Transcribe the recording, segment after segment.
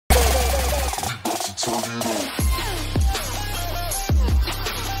What's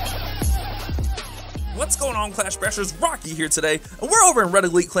going on, Clash Bashers? Rocky here today, and we're over in Red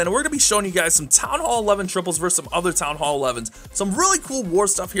Elite Clan, and we're going to be showing you guys some Town Hall 11 triples versus some other Town Hall 11s. Some really cool war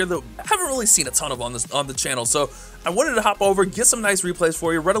stuff here that I haven't really seen a ton of on the channel, so I wanted to hop over, get some nice replays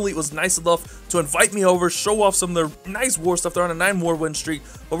for you. Red Elite was nice enough to invite me over, show off some of their nice war stuff. They're on a 9-war win streak,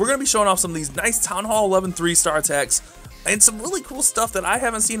 but we're going to be showing off some of these nice Town Hall 11 3-star attacks and some really cool stuff that I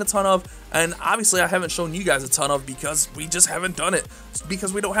haven't seen a ton of, and obviously I haven't shown you guys a ton of because we just haven't done it,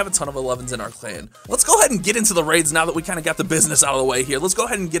 because we don't have a ton of 11s in our clan. Let's go ahead and get into the raids now that we kind of got the business out of the way here. Let's go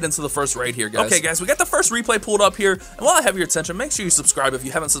ahead and get into the first raid here, guys. Okay, guys, we got the first replay pulled up here, and while I have your attention, make sure you subscribe if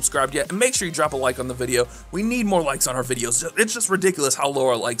you haven't subscribed yet, and make sure you drop a like on the video. We need more likes on our videos. It's just ridiculous how low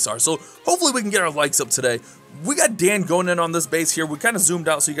our likes are, so hopefully we can get our likes up today. We got Dan going in on this base here. We kind of zoomed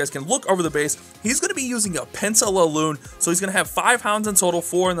out so you guys can look over the base. He's going to be using a Penta Laloon, so he's going to have 5 hounds in total,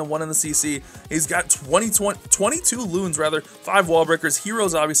 4 and then 1 in the CC. He's got 22 loons, rather, 5 wall breakers,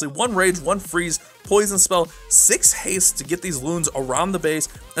 heroes obviously, 1 rage, 1 freeze, poison spell, 6 haste to get these loons around the base,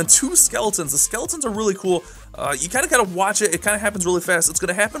 and 2 skeletons. The skeletons are really cool. You kind of got to watch it. It kind of happens really fast. It's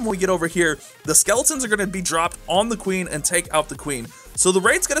going to happen when we get over here. The skeletons are going to be dropped on the queen and take out the queen. So the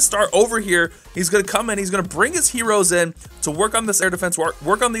raid's going to start over here. He's going to come in. He's going to bring his heroes in to work on this air defense,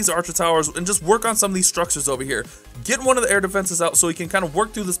 work on these archer towers, and just work on some of these structures over here. Get one of the air defenses out so he can kind of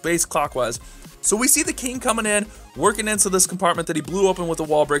work through this base clockwise. So we see the king coming in, working into this compartment that he blew open with the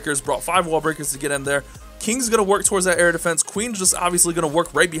wall breakers, brought 5 wall breakers to get in there. King's going to work towards that air defense. Queen's just obviously going to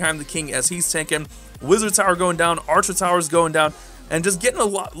work right behind the king as he's tanking. Wizard tower going down, archer towers going down, and just getting a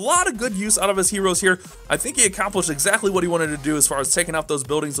lot of good use out of his heroes here. I think he accomplished exactly what he wanted to do as far as taking out those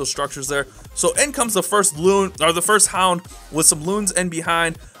buildings, those structures there. So in comes the first loon, or the first hound with some loons in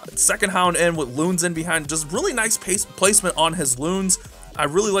behind. Second hound in with loons in behind. Just really nice placement on his loons. I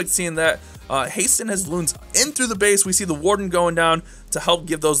really like seeing that. Hasten his loons in through the base. We see the warden going down to help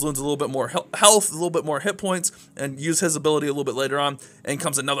give those loons a little bit more health, a little bit more hit points, and use his ability a little bit later on. And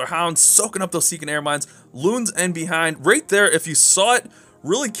comes another hound, soaking up those seeking air mines. Loons in behind. Right there, if you saw it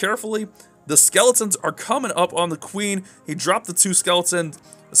really carefully, the skeletons are coming up on the queen. He dropped the 2 skeleton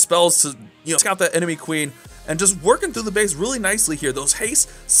spells to, take out that enemy queen, and just working through the base really nicely here. Those haste,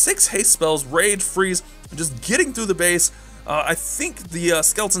 6 haste spells, rage, freeze, and just getting through the base. I think the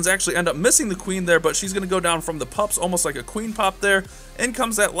skeletons actually end up missing the queen there, but she's going to go down from the pups, almost like a queen pop there. In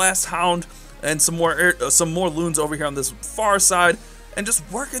comes that last hound, and some more loons over here on this far side, and just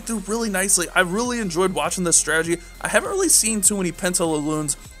working through really nicely. I really enjoyed watching this strategy. I haven't really seen too many Penta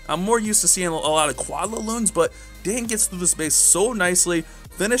Laloons. I'm more used to seeing a lot of quad Laloons, but Dan gets through this base so nicely,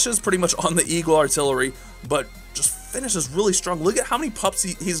 finishes pretty much on the eagle artillery, but just finishes really strong. Look at how many pups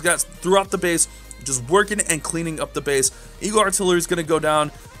he's got throughout the base, just working and cleaning up the base. Eagle artillery is going to go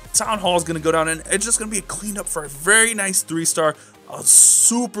down, Town Hall is going to go down, and it's just going to be a cleanup for a very nice 3-star, a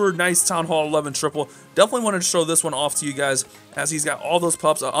super nice Town Hall 11 triple. Definitely wanted to show this one off to you guys, as he's got all those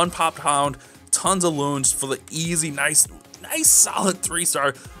pups, an unpopped hound, tons of loons for the easy, nice solid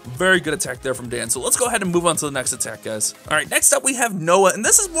 3-star. Very good attack there from Dan. So let's go ahead and move on to the next attack, guys. All right, next up we have Noah, and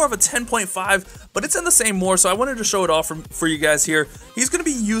this is more of a 10.5, but it's in the same war, so I wanted to show it off for you guys here. He's going to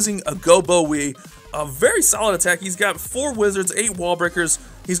be using a GoBoWi, a very solid attack. He's got 4 wizards, 8 wall breakers.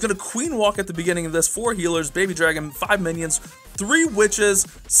 He's going to queen walk at the beginning of this, 4 healers, baby dragon, 5 minions, 3 witches,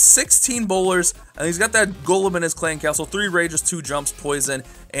 16 bowlers, and he's got that golem in his clan castle, 3 rages, 2 jumps, poison,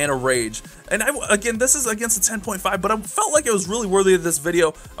 and a rage. And again, this is against a 10.5, but I felt like it was really worthy of this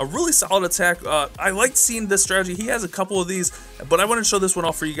video. A really solid attack. I liked seeing this strategy. He has a couple of these, but I want to show this one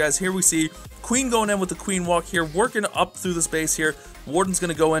off for you guys. Here we see Queen going in with the queen walk here, working up through the space here. Warden's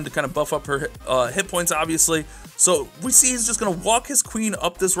going to go in to kind of buff up her hit points, obviously. So we see he's just going to walk his queen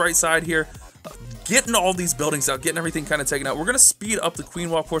up this right side here, getting all these buildings out, getting everything kind of taken out. We're going to speed up the queen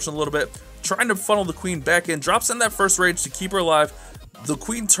walk portion a little bit, trying to funnel the queen back in, drops in that first rage to keep her alive. The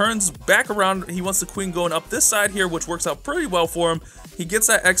queen turns back around. He wants the queen going up this side here, which works out pretty well for him. He gets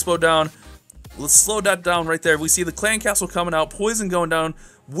that expo down. Let's slow that down right there. We see the clan castle coming out, poison going down,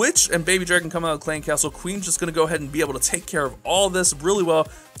 witch and baby dragon coming out of the clan castle. Queen's just going to go ahead and be able to take care of all this really well.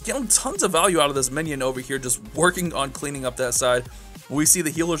 Getting tons of value out of this minion over here, just working on cleaning up that side. We see the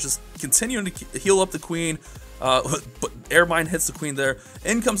healers just continuing to heal up the queen. But air mine hits the queen there.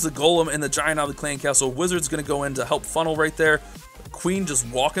 In comes the golem and the giant out of the clan castle. Wizard's going to go in to help funnel right there. Queen just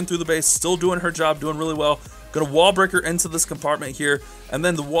walking through the base, still doing her job, doing really well. Gonna wall breaker into this compartment here, and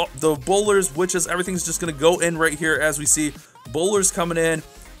then the bowlers, witches, everything's just gonna go in right here as we see bowlers coming in,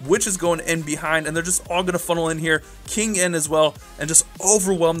 witches going in behind, and they're just all gonna funnel in here, king in as well, and just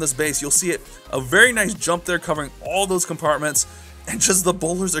overwhelm this base. You'll see it, a very nice jump there covering all those compartments, And just the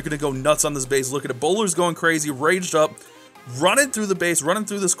bowlers are going to go nuts on this base. Look at it. Bowlers going crazy, raged up, running through the base, running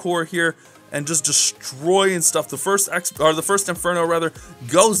through this core here, and just destroying stuff. The first Inferno rather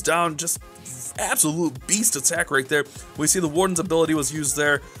goes down. Just absolute beast attack right there. We see the Warden's ability was used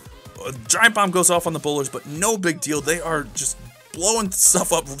there. A giant bomb goes off on the bowlers, but no big deal. They are just blowing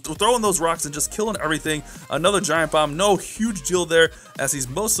stuff up, throwing those rocks and just killing everything. Another giant bomb, no huge deal there, as he's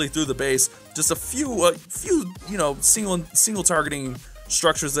mostly through the base. Just a few you know, single targeting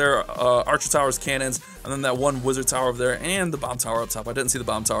structures there, archer towers, cannons, and then that one wizard tower over there, and the bomb tower up top. I didn't see the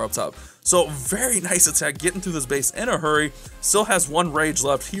bomb tower up top. So very nice attack, getting through this base in a hurry. Still has one rage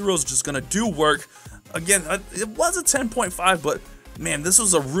left. Hero's just gonna do work. Again, it was a 10.5, but man, this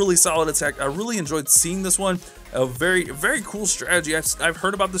was a really solid attack. I really enjoyed seeing this one. A very, very cool strategy. I've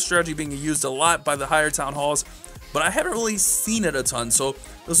heard about this strategy being used a lot by the higher town halls, but I haven't really seen it a ton. So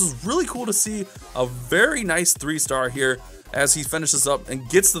this was really cool to see a very nice 3-star here as he finishes up and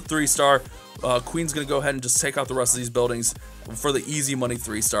gets the 3-star. Queen's going to go ahead and just take out the rest of these buildings for the easy money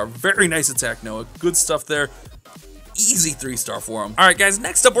 3-star. Very nice attack, Noah. Good stuff there. Easy 3-star for him. Alright guys,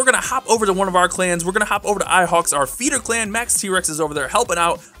 next up we're going to hop over to one of our clans. We're going to hop over to iHawks, our feeder clan. Max T-Rex is over there helping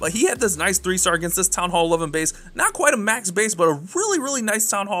out, but he had this nice 3-star against this Town Hall 11 base. Not quite a max base, but a really, really nice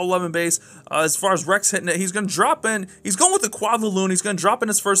Town Hall 11 base. As far as Rex hitting it, he's going to drop in. He's going with the Quad Laloon. He's going to drop in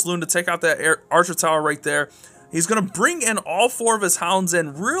his first loon to take out that archer tower right there. He's going to bring in all 4 of his hounds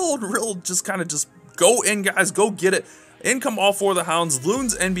and real just kind of just go in, guys. Go get it. In come all 4 of the hounds.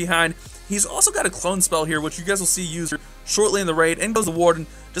 Loons in behind. He's also got a clone spell here, which you guys will see used shortly in the raid. In goes the Warden.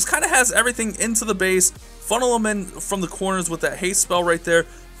 Just kind of has everything into the base. Funnel them in from the corners with that haste spell right there.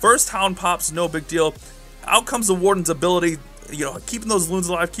 First hound pops, no big deal. Out comes the Warden's ability, you know, keeping those loons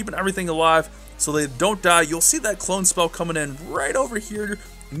alive, keeping everything alive so they don't die. You'll see that clone spell coming in right over here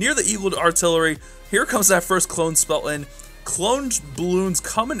near the Eagle Artillery. Here comes that first clone spell in. Clone balloons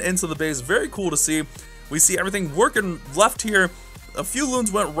coming into the base. Very cool to see. We see everything working left here. A few loons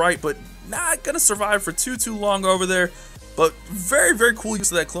went right, but not gonna survive for too long over there. But very, very cool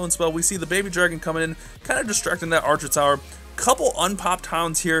use of that clone spell. We see the baby dragon coming in, kind of distracting that archer tower. Couple unpopped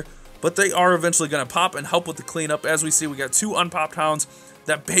hounds here, but they are eventually gonna pop and help with the cleanup. As we see, we got 2 unpopped hounds.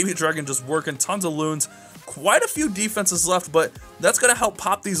 That baby dragon just working, tons of loons. Quite a few defenses left, but that's gonna help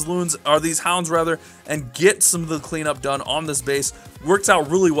pop these loons, or these hounds rather, and get some of the cleanup done on this base. Works out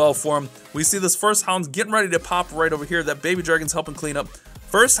really well for him. We see this first hound's getting ready to pop right over here. That baby dragon's helping clean up.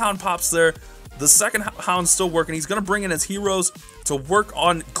 First hound pops there. The second hound's still working. He's gonna bring in his heroes to work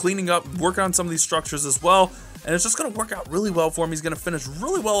on cleaning up, working on some of these structures as well. And it's just gonna work out really well for him. He's gonna finish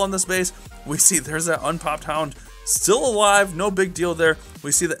really well on this base. We see there's that unpopped hound still alive, no big deal there.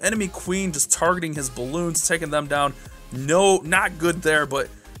 We see the enemy queen just targeting his balloons, taking them down. No, not good there, but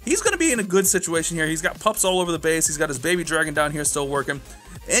he's going to be in a good situation here. He's got pups all over the base. He's got his baby dragon down here still working.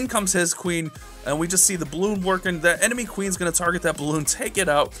 In comes his queen, and we just see the balloon working. That enemy queen's going to target that balloon, take it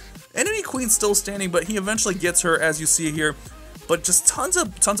out. Enemy queen's still standing, but he eventually gets her, as you see here. But just tons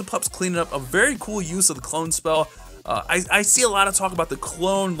of pups cleaning up. A very cool use of the clone spell. I see a lot of talk about the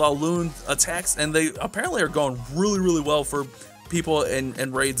clone Laloon attacks, and they apparently are going really well for people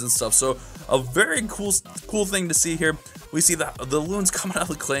in raids and stuff. So a very cool thing to see here. We see the loons coming out of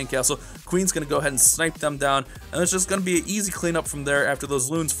the clan castle. Queen's gonna go ahead and snipe them down, and it's just gonna be an easy cleanup from there after those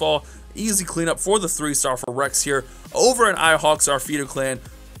loons fall. Easy cleanup for the 3-star for Rex here over in iHawks, our feeder clan.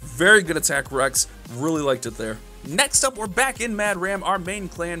 Very good attack, Rex. Really liked it there. Next up, we're back in Mad Ram, our main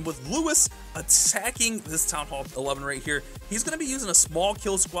clan, with Lewis attacking this Town Hall 11 right here. He's going to be using a small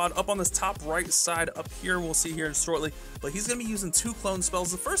kill squad up on this top right side up here. We'll see here shortly. But he's going to be using 2 clone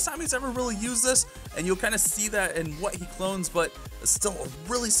spells. The first time he's ever really used this, and you'll kind of see that in what he clones, but it's still a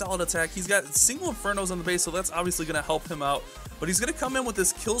really solid attack. He's got single Infernos on the base, so that's obviously going to help him out. But he's going to come in with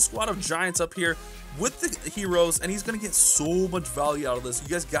this kill squad of giants up here with the heroes, and he's going to get so much value out of this. You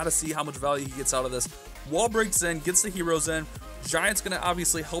guys got to see how much value he gets out of this. Wall breaks in, gets the heroes in. Giant's going to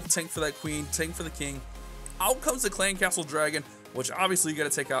obviously help tank for that queen, tank for the king. Out comes the Clan Castle Dragon, which obviously you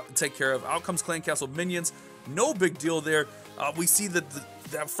got to take care of. Out comes Clan Castle Minions. No big deal there. We see that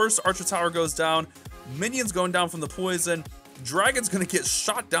that first Archer Tower goes down. Minions going down from the poison. Dragon's going to get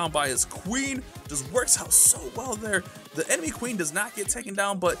shot down by his queen. Just works out so well there. The enemy queen does not get taken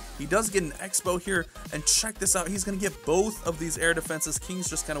down, but he does get an expo here. And check this out. He's going to get both of these air defenses. King's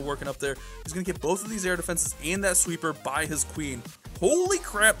just kind of working up there. He's going to get both of these air defenses and that sweeper by his queen. Holy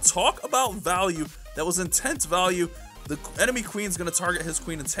crap. Talk about value. That was intense value. The enemy queen's going to target his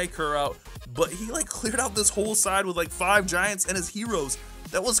queen and take her out. But he like cleared out this whole side with like 5 giants and his heroes.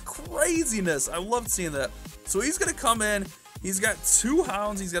 That was craziness. I loved seeing that. So he's going to come in. He's got 2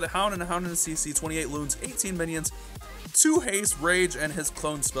 hounds. He's got a hound and a CC, 28 loons, 18 minions. 2 haste, rage, and his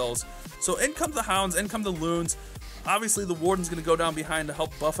clone spells. So in come the hounds, in come the loons. Obviously the warden's gonna go down behind to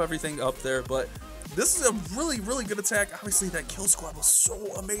help buff everything up there, but this is a really good attack. Obviously that kill squad was so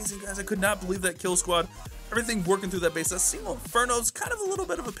amazing, guys. I could not believe that kill squad. Everything working through that base. That single Inferno's kind of a little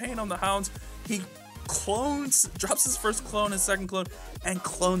bit of a pain on the hounds. He clones, drops his first clone, his second clone, and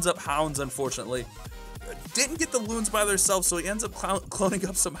clones up hounds, unfortunately. Didn't get the loons by themselves, so he ends up cloning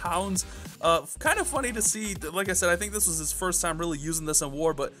up some hounds. Kind of funny to see. Like I said, I think this was his first time really using this in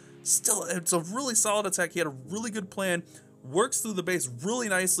war, but still, it's a really solid attack. He had a really good plan, works through the base really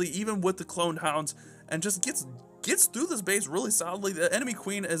nicely, even with the cloned hounds, and just gets through this base really solidly. The enemy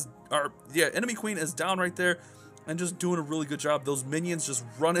queen is, enemy queen is down right there, and just doing a really good job. Those minions just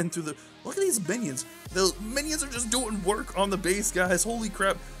running through the, look at these minions. The minions are just doing work on the base, guys. Holy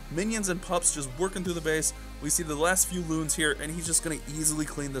crap. Minions and pups just working through the base. We see the last few loons here, and he's just going to easily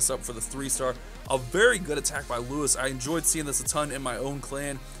clean this up for the 3-star. A very good attack by Lewis. I enjoyed seeing this a ton in my own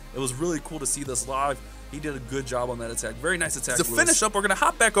clan. It was really cool to see this live. He did a good job on that attack. Very nice attack, Lewis. To finish up, we're going to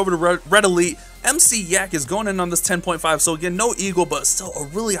hop back over to Red Elite. MC Yak is going in on this 10.5. So again, no Eagle, but still a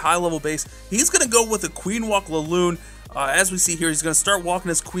really high level base. He's going to go with a Queen Walk Laloon. As we see here, he's going to start walking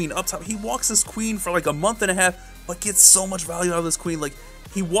his queen up top. He walks his queen for like a month and a half, but gets so much value out of this queen. Like,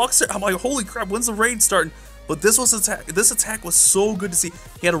 he walks it. I'm like, holy crap, when's the raid starting? But this attack was so good to see.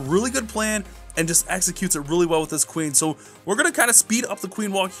 He had a really good plan and just executes it really well with his queen. So we're going to kind of speed up the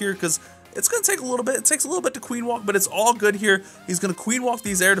queen walk here because it's going to take a little bit. It takes a little bit to queen walk, but it's all good here. He's going to queen walk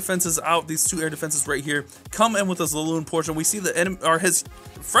these air defenses out, these 2 air defenses right here. Come in with his Laloon portion. We see the enemy, or his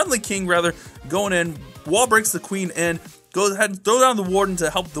friendly king rather, going in. Wall breaks the queen in. Goes ahead and throw down the warden to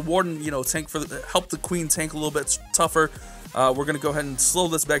help the warden, you know, help the queen tank a little bit tougher. We're going to go ahead and slow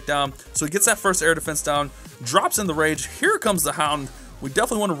this back down. So he gets that first air defense down, drops in the rage. Here comes the hound. We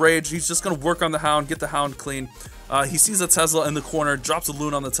definitely want to rage. He's just going to work on the hound, get the hound clean. He sees a Tesla in the corner, drops a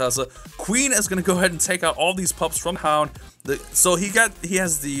loon on the Tesla. Queen is going to go ahead and take out all these pups from hound. So he's going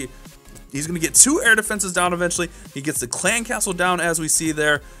to get 2 air defenses down eventually. He gets the clan castle down, as we see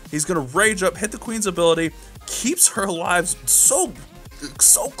there. He's going to rage up, hit the queen's ability, keeps her alive. So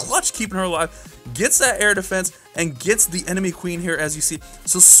clutch keeping her alive. Gets that air defense and gets the enemy queen here, as you see.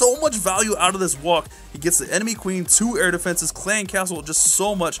 So much value out of this walk. He gets the enemy queen, 2 air defenses, clan castle, just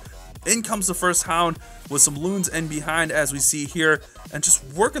so much. In comes the first hound with some loons in behind, as we see here, and just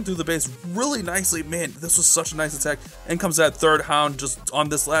working through the base really nicely. Man, this was such a nice attack. In comes that third hound just on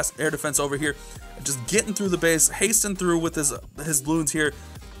this last air defense over here, just getting through the base, hastening through with his loons here.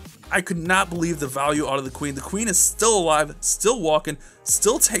 I could not believe the value out of the queen. The queen is still alive, still walking,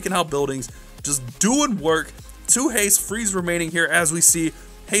 still taking out buildings, just doing work. 2 haste, freeze remaining here, as we see,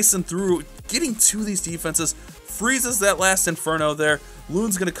 hasten through, getting to these defenses, freezes that last inferno there.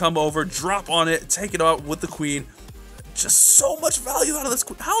 Loon's gonna come over, drop on it, take it out with the queen. Just so much value out of this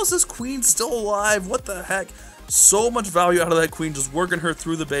queen. How is this queen still alive? What the heck? So much value out of that queen, just working her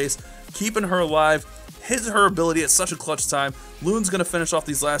through the base, keeping her alive. Hits her ability at such a clutch time. Loon's gonna finish off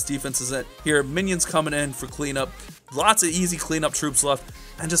these last defenses here. Minions coming in for cleanup. Lots of easy cleanup troops left,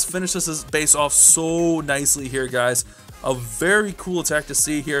 and just finishes his base off so nicely here, guys. A very cool attack to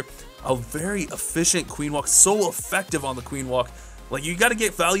see here. A very efficient queen walk. So effective on the queen walk. Like, you got to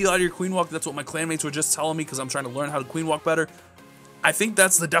get value out of your queen walk. That's what my clanmates were just telling me because I'm trying to learn how to queen walk better. I think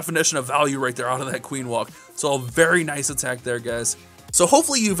that's the definition of value right there out of that queen walk. So a very nice attack there, guys. So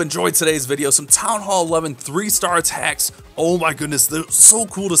hopefully you've enjoyed today's video. Some Town Hall 11 3-star attacks. Oh my goodness, they're so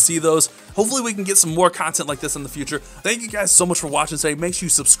cool to see those. Hopefully we can get some more content like this in the future. Thank you guys so much for watching today. Make sure you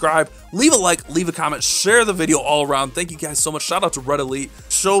subscribe, leave a like, leave a comment, share the video all around. Thank you guys so much. Shout out to Red Elite,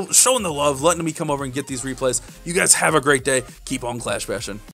 showing the love, letting me come over and get these replays. You guys have a great day. Keep on Clash Bashing.